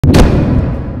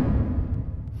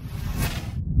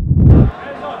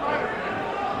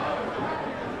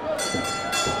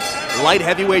light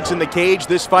heavyweights in the cage.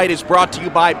 This fight is brought to you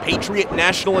by Patriot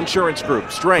National Insurance Group.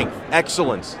 Strength,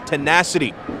 excellence,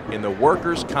 tenacity in the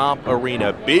workers' comp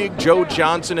arena. Big Joe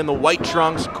Johnson in the white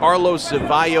trunks, Carlos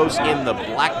Zevallos in the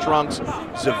black trunks.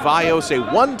 Zevallos, a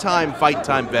one-time Fight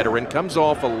Time veteran, comes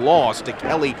off a loss to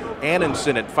Kelly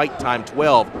Annenson at Fight Time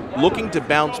 12. Looking to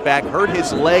bounce back, hurt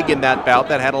his leg in that bout.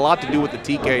 That had a lot to do with the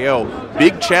TKO.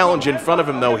 Big challenge in front of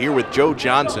him, though, here with Joe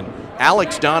Johnson.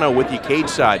 Alex Dono with you cage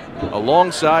side,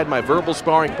 alongside my verbal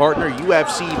sparring partner,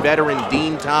 UFC veteran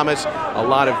Dean Thomas. A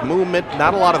lot of movement,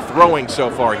 not a lot of throwing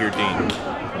so far here, Dean.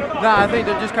 No, I think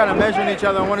they're just kind of measuring each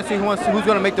other. I want to see who's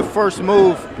going to make the first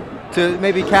move to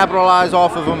maybe capitalize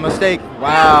off of a mistake.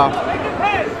 Wow.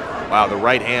 Wow, the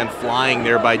right hand flying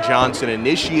there by Johnson,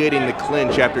 initiating the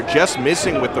clinch after just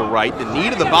missing with the right. The knee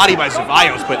to the body by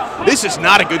Zevallos, but this is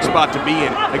not a good spot to be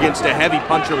in against a heavy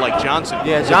puncher like Johnson.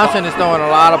 Yeah, Johnson is throwing a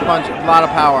lot of punch, a lot of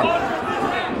power.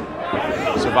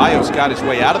 Zevallos got his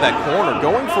way out of that corner,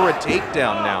 going for a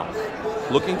takedown now.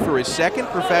 Looking for his second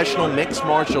professional mixed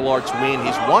martial arts win.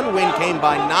 His one win came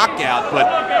by knockout, but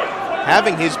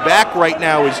having his back right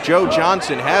now is Joe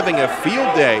Johnson having a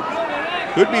field day.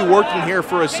 Could be working here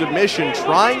for a submission,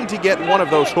 trying to get one of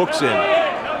those hooks in.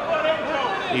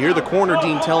 You hear the corner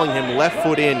Dean telling him, left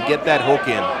foot in, get that hook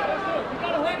in.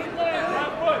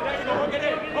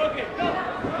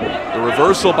 The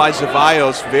reversal by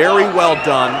Zevallos, very well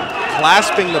done,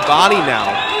 clasping the body now.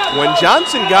 When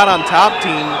Johnson got on top,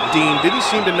 Dean didn't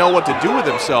seem to know what to do with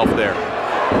himself there.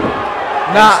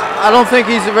 Nah, I don't think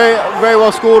he's very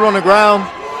well schooled on the ground.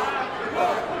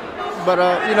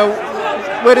 But, you know,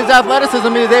 with his athleticism,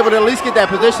 he's able to at least get that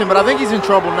position, but I think he's in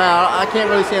trouble now. I can't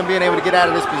really see him being able to get out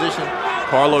of this position.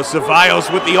 Carlos Zevallos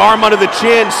with the arm under the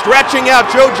chin, stretching out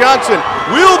Joe Johnson.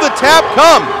 Will the tap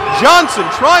come? Johnson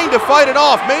trying to fight it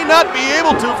off, may not be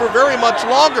able to for very much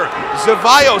longer.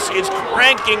 Zevallos is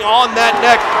cranking on that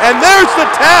neck, and there's the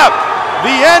tap.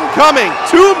 The end coming,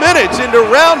 2 minutes into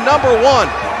round number 1.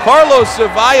 Carlos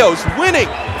Zevallos winning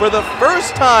for the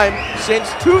first time since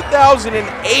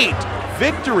 2008.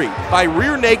 Victory by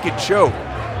rear naked choke.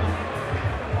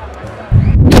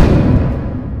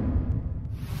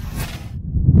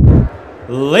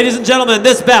 Ladies and gentlemen,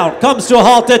 this bout comes to a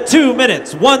halt at 2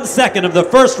 minutes, 1 second of the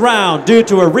first round due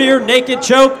to a rear naked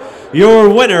choke. Your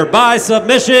winner by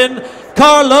submission,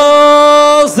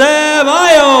 Carlos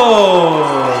Zevallos.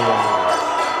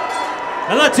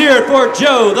 And let's hear it for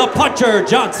Joe the Puncher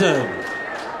Johnson.